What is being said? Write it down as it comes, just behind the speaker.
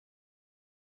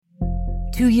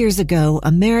2 years ago,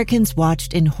 Americans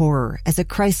watched in horror as a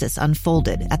crisis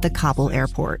unfolded at the Kabul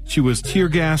airport. She was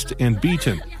tear-gassed and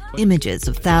beaten. Images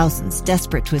of thousands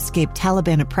desperate to escape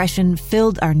Taliban oppression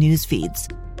filled our news feeds.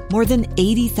 More than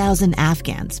 80,000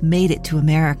 Afghans made it to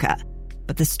America.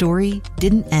 But the story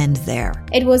didn't end there.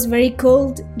 It was very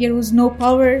cold. There was no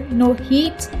power, no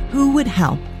heat. Who would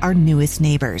help our newest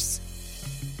neighbors?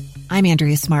 I'm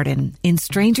Andrea Smartin. In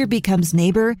Stranger Becomes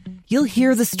Neighbor, you'll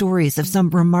hear the stories of some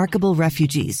remarkable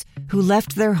refugees who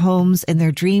left their homes and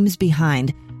their dreams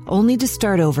behind, only to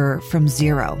start over from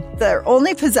zero. Their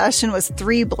only possession was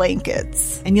 3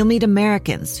 blankets. And you'll meet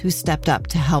Americans who stepped up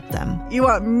to help them. You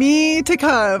want me to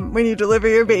come when you deliver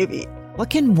your baby. What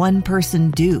can one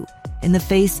person do in the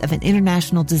face of an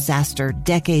international disaster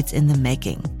decades in the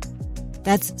making?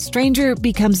 That's Stranger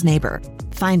Becomes Neighbor.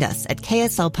 Find us at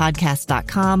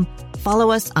kslpodcast.com.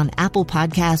 Follow us on Apple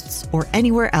Podcasts or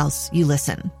anywhere else you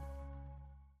listen.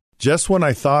 Just when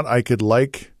I thought I could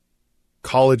like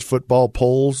college football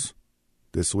polls,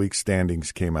 this week's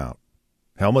standings came out.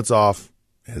 Helmets Off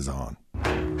is on.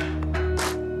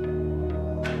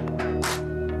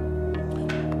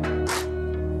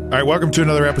 All right, welcome to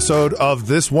another episode of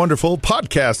this wonderful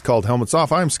podcast called Helmets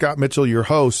Off. I'm Scott Mitchell, your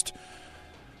host.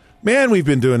 Man, we've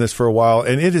been doing this for a while,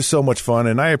 and it is so much fun,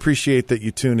 and I appreciate that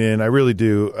you tune in. I really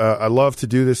do. I love to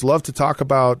do this, love to talk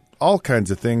about all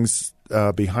kinds of things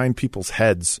behind people's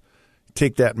heads.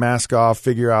 Take that mask off,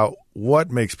 figure out what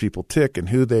makes people tick and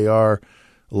who they are.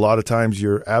 A lot of times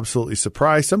you're absolutely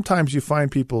surprised. Sometimes you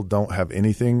find people don't have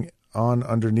anything on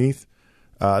underneath.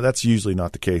 That's usually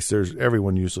not the case.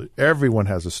 Everyone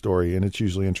has a story, and it's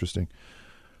usually interesting.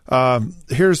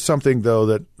 Here's something, though,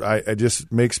 that I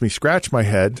just makes me scratch my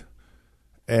head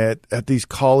at these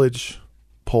college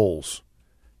polls.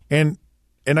 And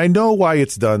I know why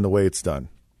it's done the way it's done.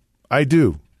 I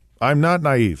do. I'm not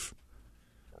naive.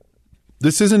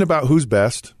 This isn't about who's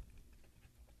best.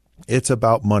 It's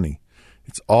about money.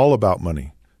 It's all about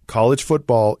money. College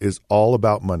football is all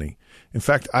about money. In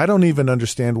fact, I don't even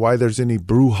understand why there's any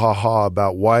brouhaha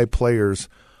about why players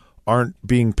aren't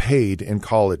being paid in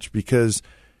college, because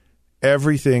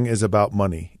everything is about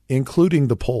money, including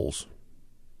the polls.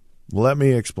 Let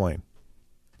me explain.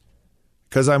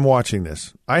 Because I'm watching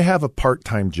this. I have a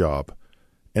part-time job,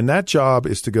 and that job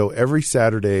is to go every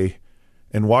Saturday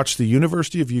and watch the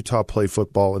University of Utah play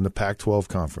football in the Pac-12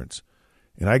 conference.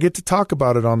 And I get to talk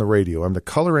about it on the radio. I'm the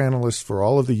color analyst for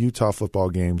all of the Utah football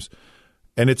games,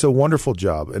 and it's a wonderful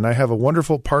job. And I have a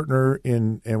wonderful partner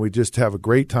and we just have a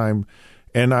great time.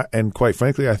 And quite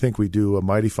frankly, I think we do a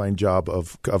mighty fine job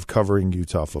of covering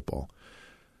Utah football.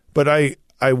 But I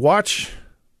watch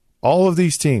all of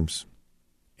these teams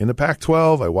in the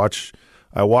Pac-12.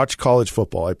 I watch college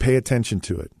football. I pay attention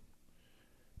to it.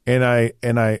 And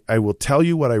I will tell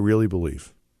you what I really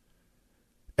believe.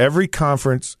 Every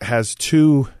conference has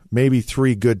 2, maybe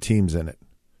 3 good teams in it.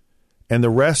 And the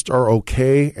rest are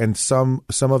okay, and some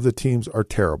of the teams are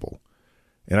terrible.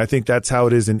 And I think that's how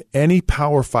it is in any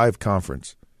Power 5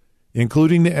 conference,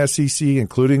 including the SEC,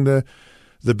 including the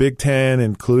Big Ten,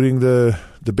 including the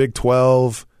Big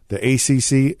 12, the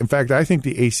ACC. In fact, I think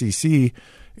the ACC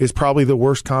is probably the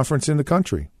worst conference in the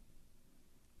country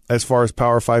as far as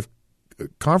Power 5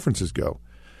 conferences go.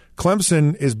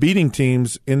 Clemson is beating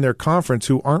teams in their conference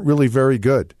who aren't really very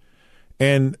good.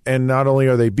 And not only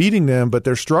are they beating them, but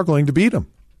they're struggling to beat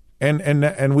them.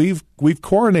 And we've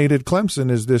coronated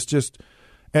Clemson as this just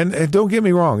 – and don't get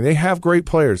me wrong, they have great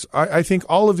players. I think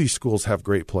all of these schools have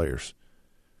great players.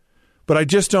 But I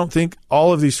just don't think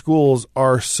all of these schools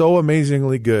are so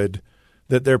amazingly good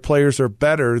that their players are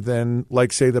better than,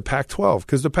 like, say, the Pac-12,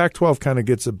 because the Pac-12 kind of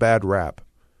gets a bad rap.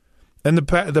 And the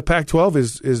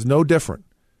Pac-12 is no different.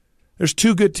 There's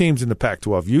 2 good teams in the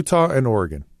Pac-12, Utah and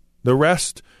Oregon. The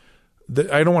rest,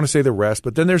 I don't want to say the rest,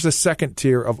 but then there's a second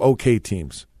tier of okay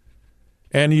teams.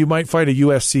 And you might find a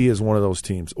USC as one of those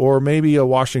teams, or maybe a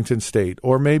Washington State,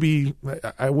 or maybe,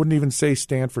 I wouldn't even say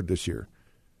Stanford this year.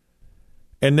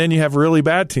 And then you have really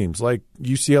bad teams like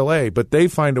UCLA, but they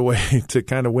find a way to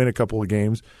kind of win a couple of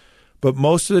games. But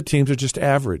most of the teams are just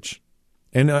average.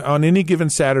 And on any given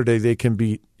Saturday, they can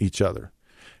beat each other.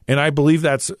 And I believe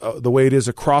that's the way it is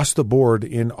across the board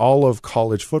in all of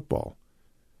college football.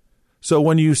 So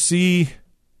when you see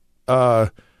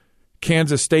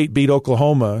Kansas State beat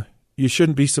Oklahoma, you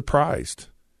shouldn't be surprised.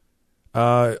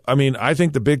 I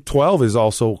think the Big 12 is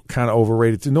also kind of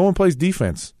overrated too. No one plays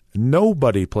defense.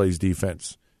 Nobody plays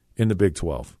defense in the Big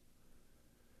 12.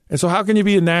 And so how can you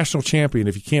be a national champion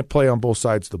if you can't play on both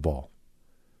sides of the ball?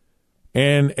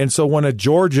 And so when a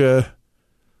Georgia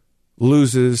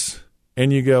loses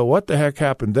and you go, what the heck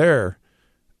happened there?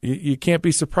 You can't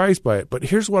be surprised by it. But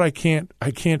here's what I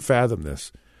can't fathom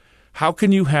this. How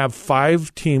can you have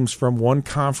 5 teams from one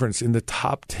conference in the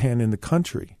top 10 in the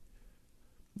country?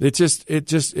 I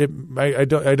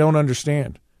don't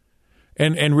understand.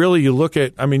 And really, you look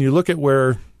at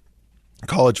where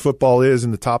college football is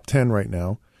in the top 10 right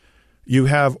now. You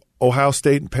have Ohio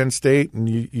State and Penn State, and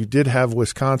you did have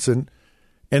Wisconsin,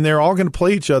 and they're all going to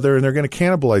play each other, and they're going to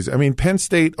cannibalize. I mean, Penn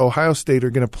State, Ohio State are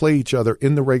going to play each other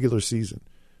in the regular season,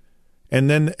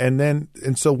 and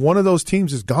so one of those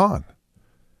teams is gone.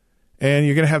 And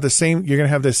you're going to have the same. You're going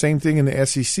to have the same thing in the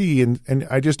SEC, and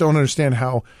I just don't understand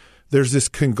how there's this.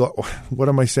 What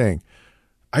am I saying?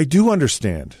 I do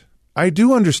understand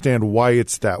why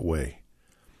it's that way,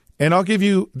 and I'll give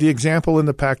you the example in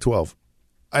the Pac-12.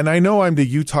 And I know I'm the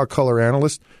Utah color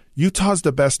analyst. Utah's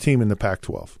the best team in the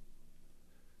Pac-12.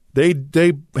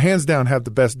 They hands down have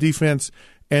the best defense,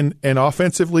 and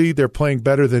offensively they're playing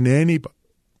better than anybody.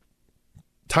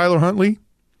 Tyler Huntley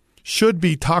should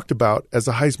be talked about as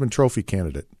a Heisman Trophy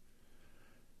candidate.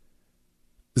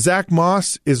 Zach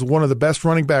Moss is one of the best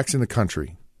running backs in the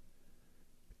country.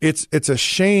 It's a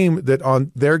shame that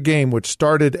on their game, which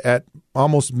started at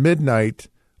almost midnight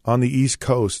on the East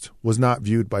Coast, was not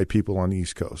viewed by people on the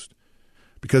East Coast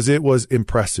because it was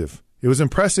impressive. It was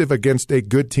impressive against a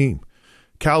good team.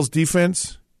 Cal's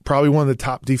defense, probably one of the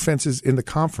top defenses in the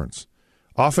conference.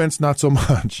 Offense, not so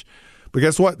much. But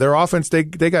guess what? Their offense, they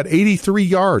got 83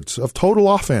 yards of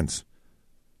total offense.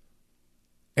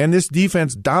 And this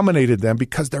defense dominated them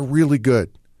because they're really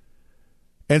good.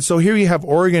 And so here you have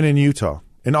Oregon and Utah.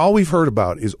 And all we've heard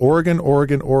about is Oregon,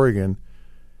 Oregon, Oregon.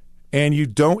 And you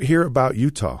don't hear about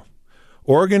Utah.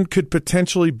 Oregon could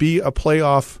potentially be a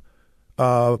playoff,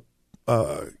 a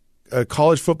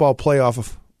college football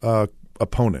playoff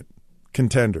opponent,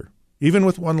 contender, even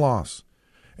with one loss.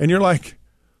 And you're like,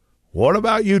 what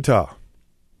about Utah?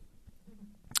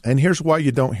 And here's why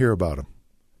you don't hear about them.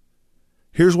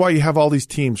 Here's why you have all these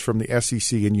teams from the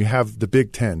SEC and you have the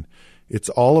Big Ten. It's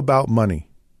all about money.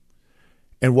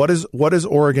 And what does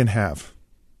Oregon have?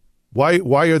 Why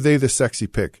are they the sexy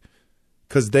pick?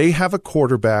 Because they have a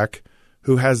quarterback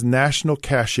who has national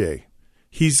cachet.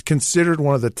 He's considered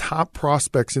one of the top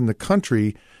prospects in the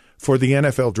country for the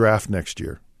NFL draft next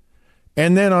year.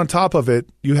 And then on top of it,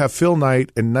 you have Phil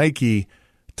Knight and Nike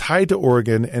tied to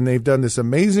Oregon, and they've done this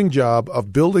amazing job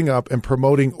of building up and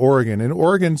promoting Oregon. And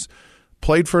Oregon's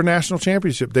played for a national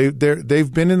championship.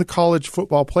 They've been in the college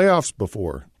football playoffs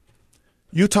before.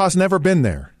 Utah's never been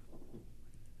there.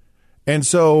 And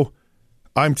so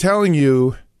I'm telling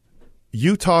you,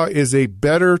 Utah is a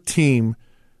better team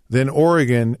than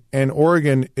Oregon, and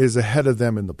Oregon is ahead of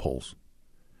them in the polls.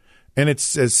 And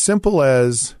it's as simple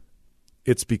as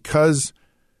it's because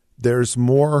there's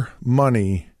more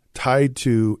money tied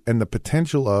to and the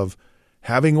potential of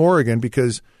having Oregon,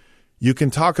 because you can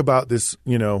talk about this,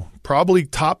 probably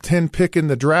top 10 pick in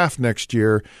the draft next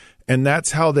year, and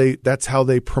that's how they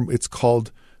it's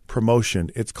called promotion.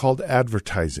 It's called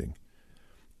advertising.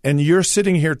 And you're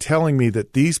sitting here telling me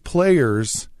that these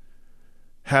players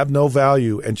have no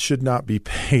value and should not be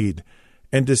paid.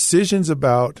 And decisions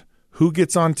about who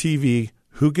gets on TV,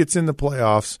 who gets in the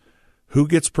playoffs, who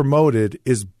gets promoted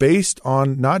is based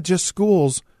on not just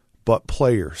schools, but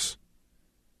players.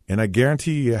 And I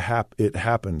guarantee you it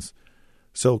happens.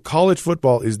 So college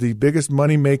football is the biggest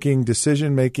money-making,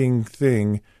 decision-making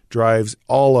thing, drives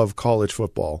all of college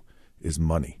football, is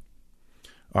money.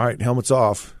 All right, Helmets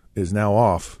Off is now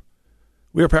off.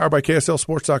 We are powered by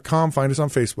KSLSports.com. Find us on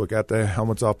Facebook at the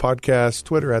Helmets Off Podcast,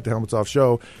 Twitter at the Helmets Off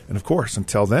Show. And, of course,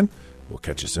 until then, we'll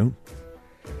catch you soon.